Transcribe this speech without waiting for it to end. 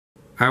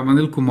I'm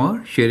Anil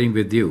Kumar sharing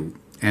with you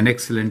an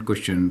excellent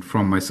question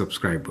from my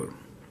subscriber.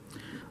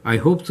 I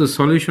hope the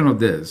solution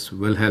of this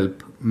will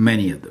help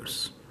many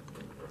others.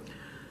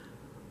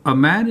 A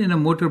man in a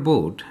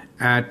motorboat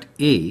at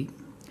A,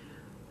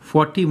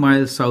 40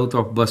 miles south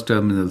of bus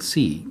terminal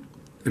C,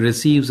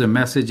 receives a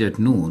message at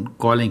noon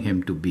calling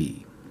him to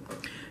B.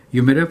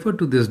 You may refer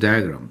to this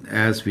diagram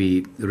as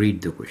we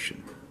read the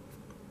question.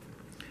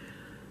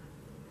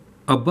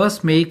 A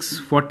bus makes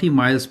 40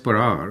 miles per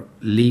hour,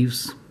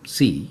 leaves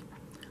C,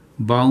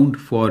 bound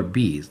for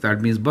B.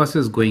 That means bus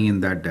is going in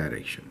that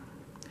direction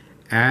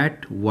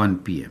at 1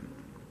 p.m.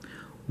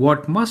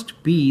 What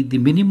must be the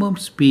minimum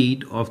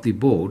speed of the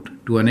boat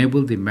to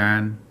enable the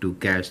man to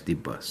catch the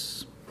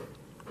bus?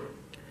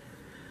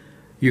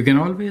 You can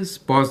always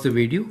pause the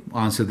video,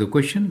 answer the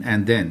question,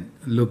 and then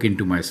look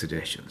into my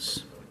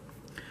suggestions.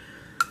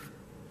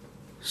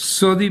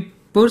 So the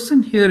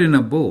person here in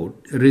a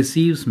boat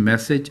receives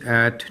message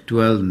at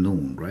 12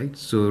 noon, right?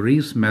 So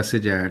receives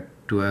message at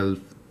 12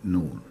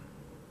 noon.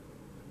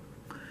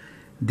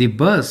 The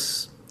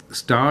bus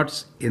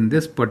starts in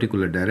this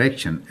particular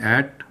direction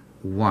at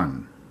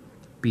 1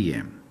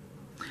 p.m.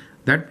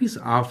 That means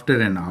after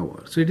an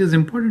hour. So it is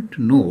important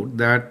to note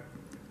that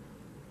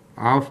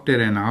after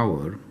an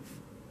hour,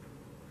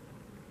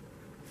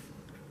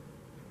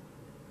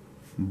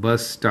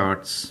 bus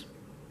starts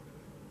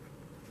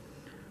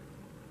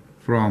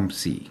from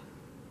C.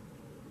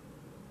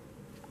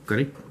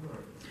 Correct?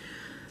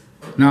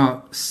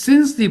 Now,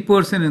 since the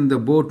person in the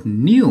boat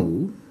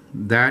knew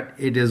that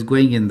it is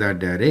going in that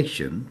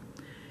direction,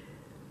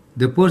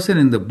 the person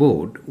in the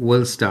boat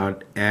will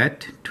start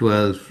at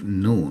 12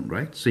 noon,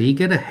 right? So he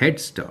get a head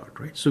start,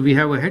 right? So we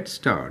have a head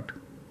start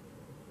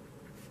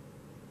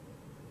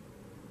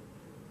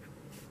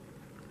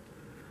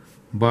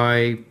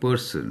by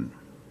person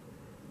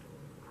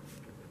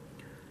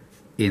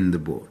in the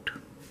boat.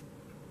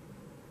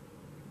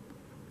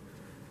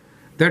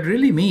 That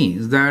really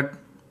means that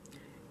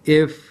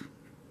if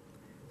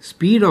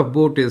speed of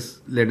boat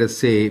is, let us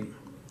say,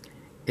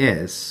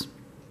 S,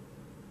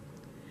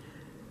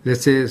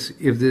 let's say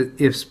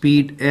if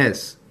speed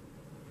S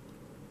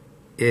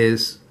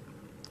is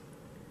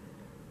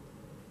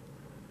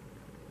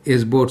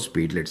boat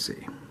speed, let's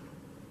say,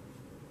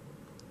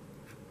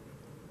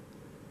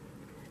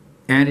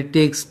 and it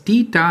takes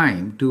T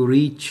time to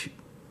reach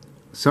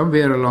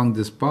somewhere along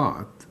this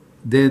path,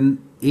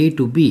 then A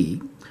to B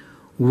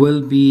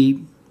will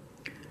be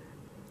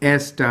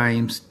S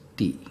times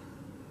T,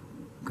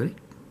 correct?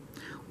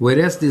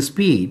 Whereas the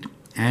speed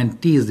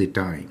and T is the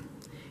time.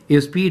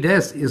 If speed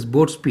S is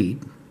boat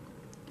speed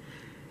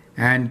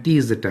and T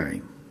is the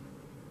time.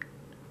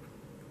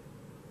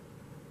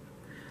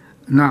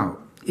 Now,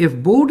 if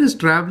boat is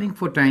traveling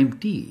for time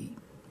T,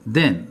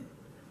 then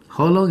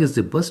how long is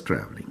the bus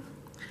traveling?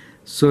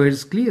 So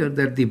it's clear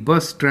that the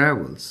bus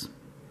travels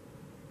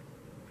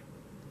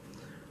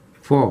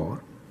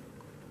for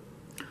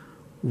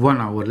 1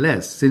 hour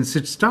less, since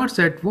it starts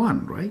at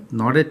 1, right?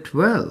 Not at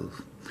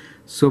 12.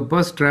 So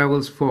bus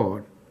travels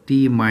for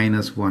T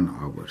minus 1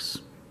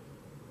 hours.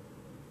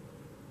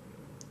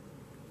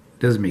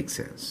 Does make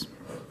sense.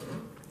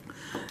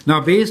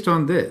 Now, based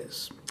on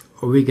this,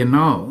 we can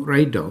now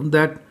write down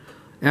that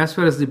as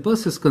far as the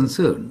bus is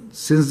concerned,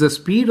 since the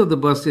speed of the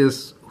bus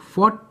is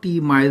 40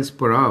 miles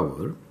per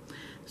hour,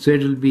 so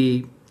it will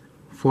be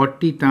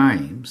 40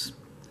 times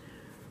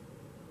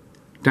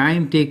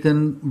time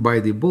taken by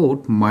the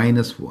boat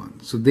minus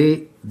 1. So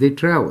they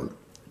travel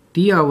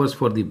T hours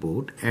for the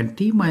boat and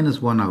T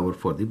minus 1 hour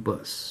for the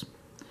bus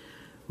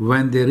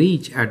when they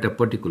reach at a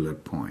particular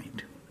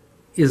point.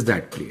 Is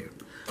that clear?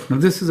 Now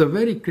this is a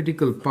very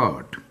critical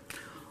part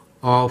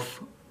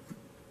of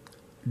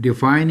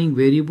defining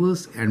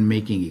variables and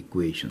making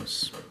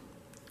equations.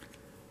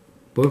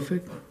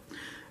 Perfect.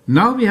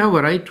 Now we have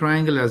a right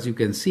triangle, as you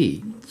can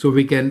see, so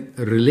we can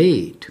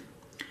relate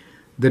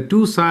the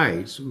two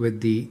sides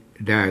with the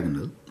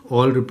diagonal.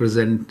 All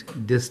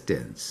represent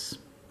distance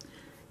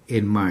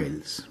in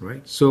miles,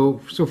 right? So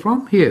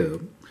from here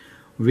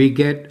we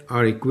get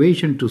our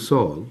equation to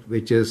solve,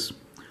 which is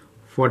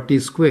 40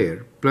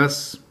 square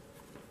plus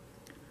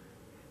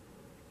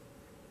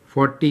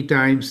 40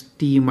 times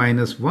T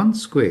minus 1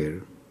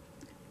 square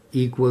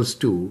equals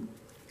to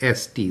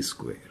ST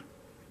square.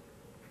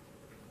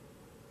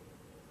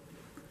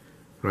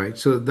 Right,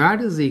 so that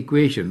is the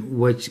equation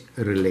which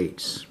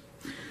relates.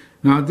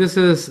 Now this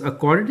is a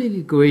quadratic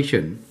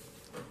equation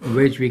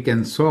which we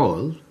can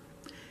solve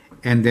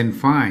and then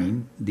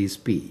find the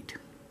speed.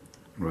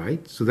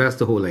 Right, so that's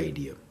the whole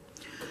idea.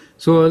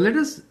 So let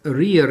us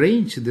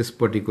rearrange this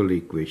particular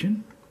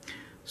equation.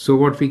 So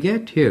what we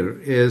get here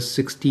is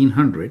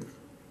 1600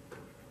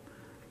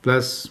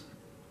 plus,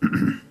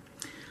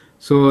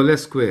 so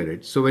let's square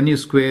it. So when you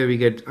square, we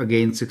get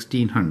again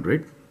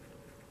 1600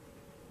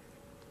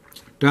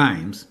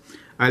 times,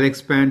 I'll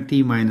expand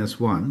T minus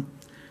 1.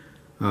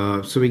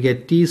 So we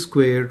get T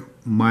squared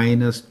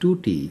minus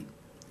 2T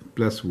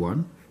plus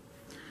 1.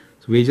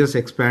 So we just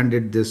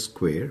expanded this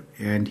square,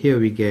 and here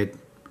we get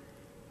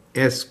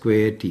S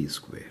squared T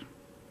squared.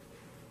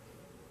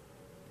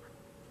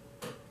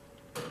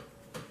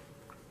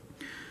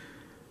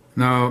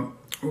 Now,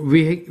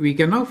 we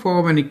can now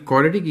form an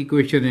quadratic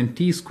equation in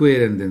t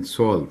square and then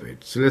solve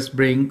it. So let's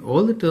bring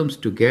all the terms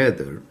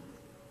together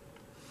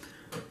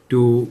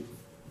to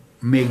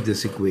make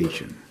this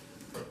equation.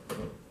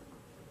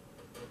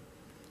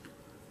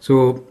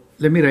 So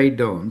let me write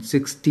down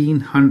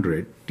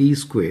 1600 t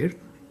squared.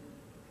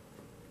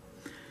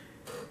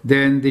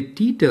 Then the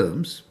t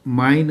terms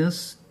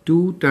minus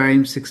 2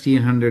 times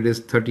 1600 is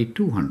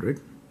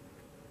 3200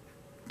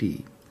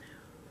 t.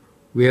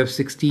 We have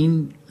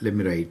 16, let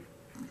me write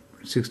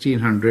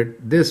 1600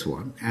 this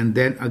one, and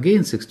then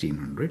again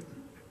 1600.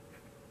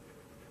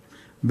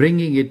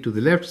 Bringing it to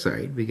the left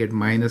side, we get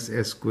minus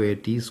s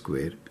squared t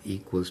squared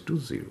equals to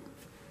 0.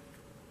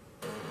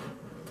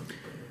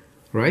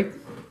 Right?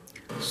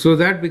 So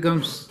that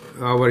becomes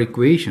our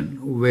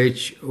equation,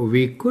 which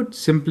we could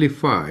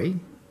simplify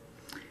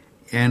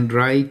and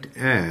write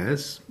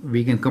as,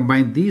 we can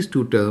combine these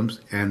two terms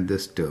and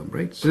this term,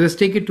 right? So let's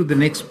take it to the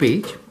next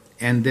page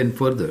and then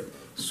further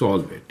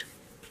solve it.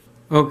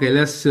 Okay,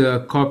 let's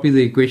copy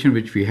the equation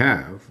which we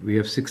have. We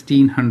have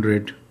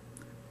 1600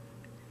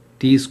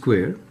 t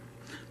squared.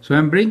 So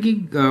I'm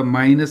bringing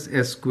minus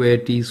s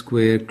squared t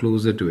squared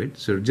closer to it.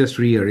 So just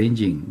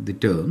rearranging the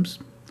terms.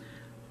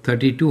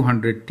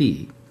 3200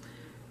 t.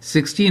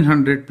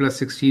 1600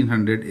 plus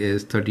 1600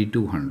 is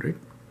 3200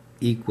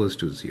 equals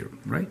to 0,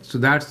 right? So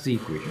that's the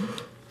equation.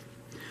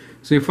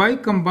 So if I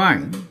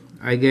combine,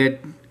 I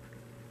get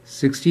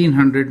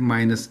 1600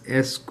 minus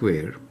s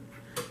squared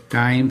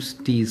times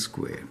t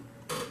squared.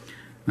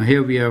 Now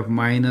here we have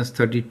minus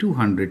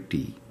 3200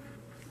 t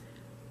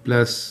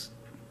plus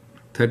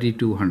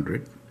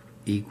 3200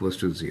 equals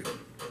to 0.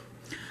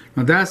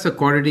 Now that's a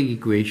quadratic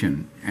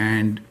equation,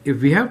 and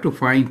if we have to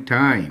find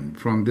time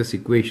from this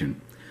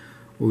equation,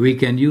 we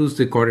can use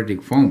the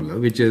quadratic formula,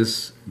 which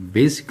is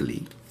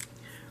basically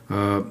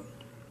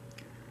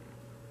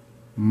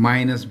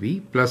minus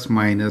b plus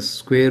minus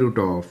square root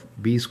of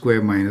b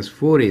square minus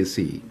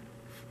 4ac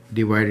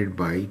divided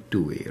by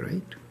 2a,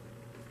 right?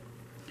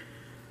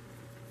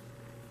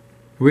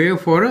 Where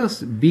for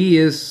us b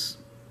is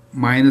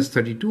minus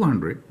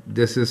 3200,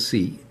 this is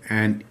c,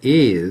 and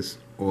a is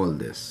all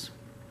this.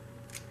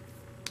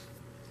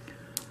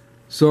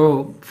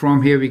 So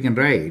from here we can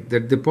write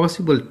that the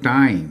possible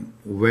time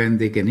when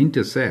they can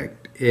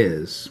intersect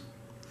is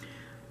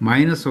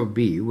minus of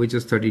b, which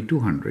is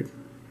 3200,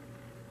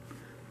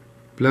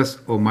 plus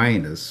or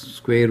minus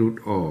square root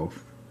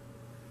of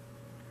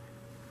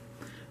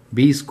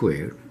b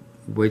square,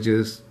 which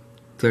is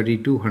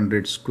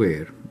 3200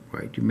 square,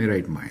 right? You may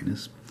write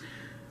minus.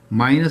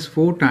 Minus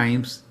 4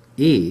 times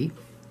a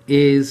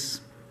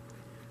is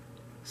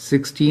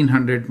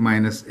 1600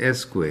 minus s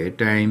square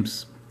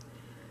times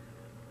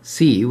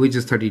c, which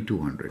is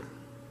 3200,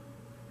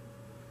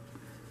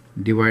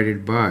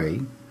 divided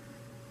by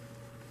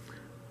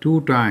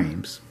 2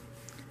 times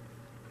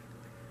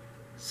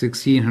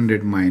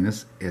 1600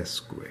 minus s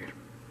square,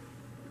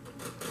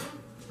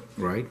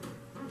 right?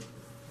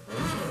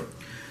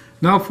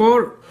 Now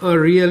for a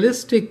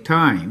realistic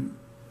time,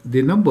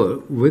 the number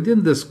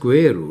within the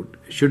square root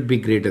should be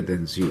greater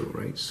than 0,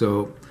 right?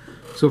 So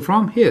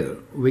from here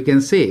we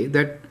can say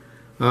that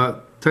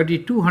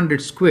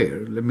 3200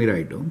 square, let me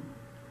write down,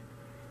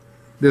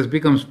 this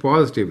becomes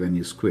positive when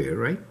you square,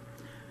 right?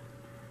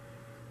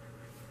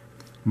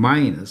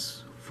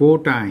 Minus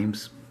 4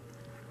 times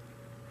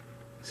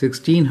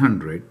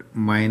 1600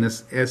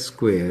 minus s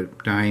square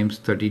times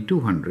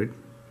 3200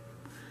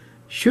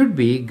 should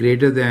be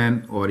greater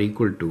than or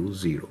equal to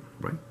 0,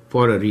 right?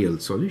 For a real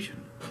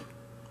solution.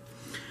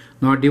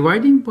 Now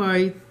dividing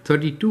by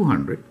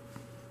 3200,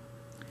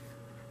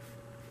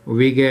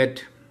 we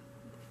get,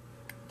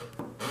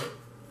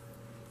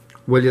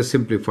 we'll just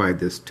simplify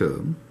this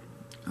term,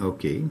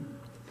 okay,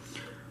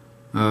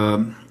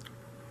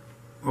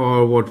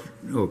 or what,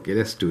 okay,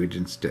 let's do it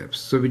in steps.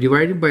 So we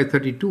divide it by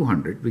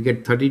 3200, we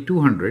get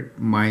 3200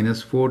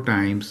 minus 4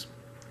 times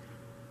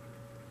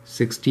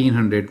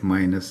 1600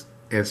 minus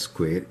s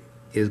square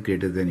is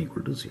greater than or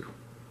equal to 0.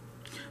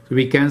 So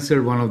we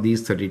cancel one of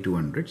these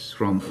 3200s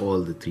from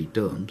all the three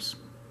terms.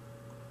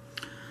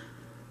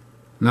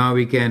 Now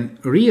we can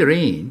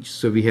rearrange,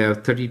 so we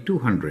have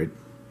 3200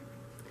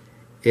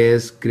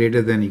 is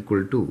greater than or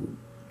equal to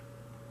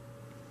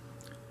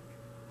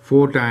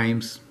 4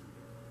 times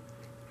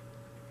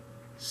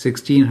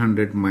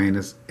 1600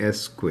 minus s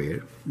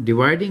square.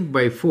 Dividing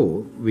by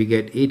 4, we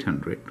get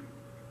 800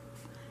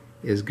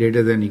 is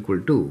greater than or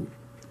equal to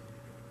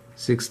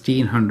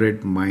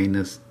 1600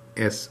 minus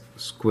s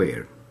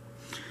square.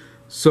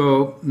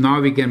 So now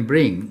we can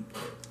bring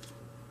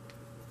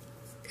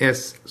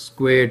s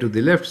square to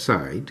the left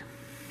side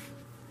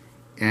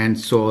and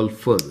solve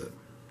further.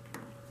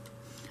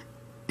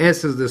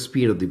 S is the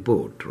speed of the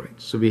boat,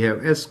 right? So we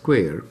have s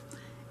square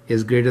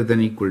is greater than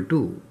or equal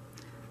to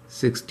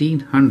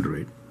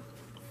 1600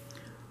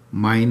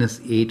 minus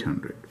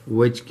 800,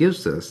 which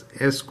gives us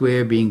s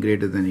square being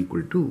greater than or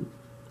equal to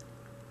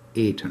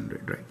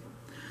 800, right?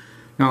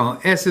 Now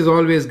s is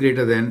always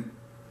greater than,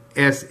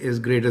 s is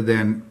greater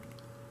than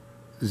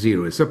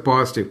 0. It's a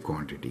positive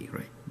quantity,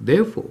 right?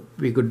 Therefore,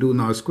 we could do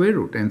now square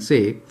root and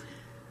say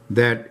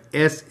that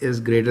s is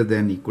greater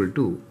than or equal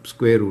to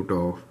square root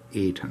of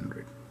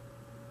 800,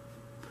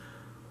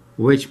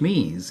 which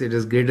means it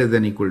is greater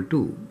than or equal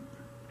to,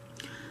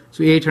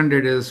 so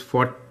 800 is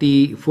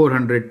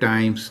 400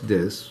 times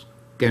this,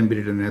 can be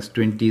written as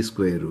 20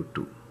 square root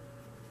 2.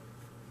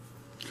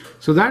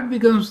 So that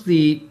becomes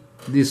the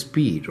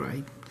speed,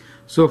 right?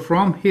 So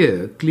from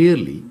here,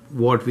 clearly,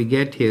 what we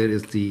get here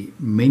is the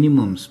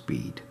minimum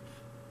speed.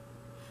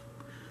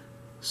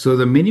 So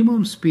the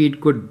minimum speed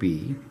could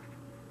be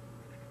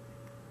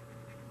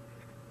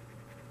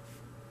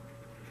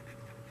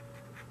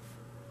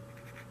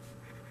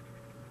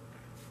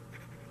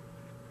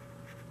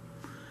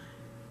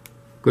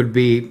could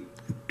be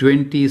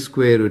 20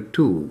 square root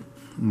 2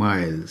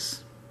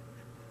 miles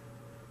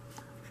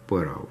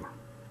per hour.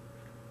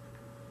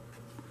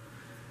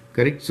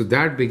 Correct? So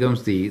that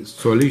becomes the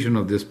solution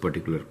of this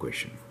particular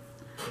question.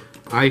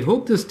 I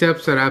hope the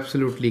steps are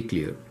absolutely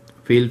clear.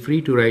 Feel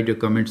free to write your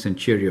comments and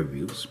share your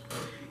views.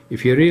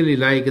 If you really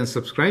like and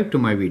subscribe to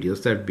my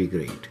videos, that'd be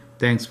great.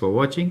 Thanks for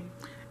watching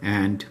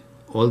and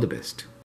all the best.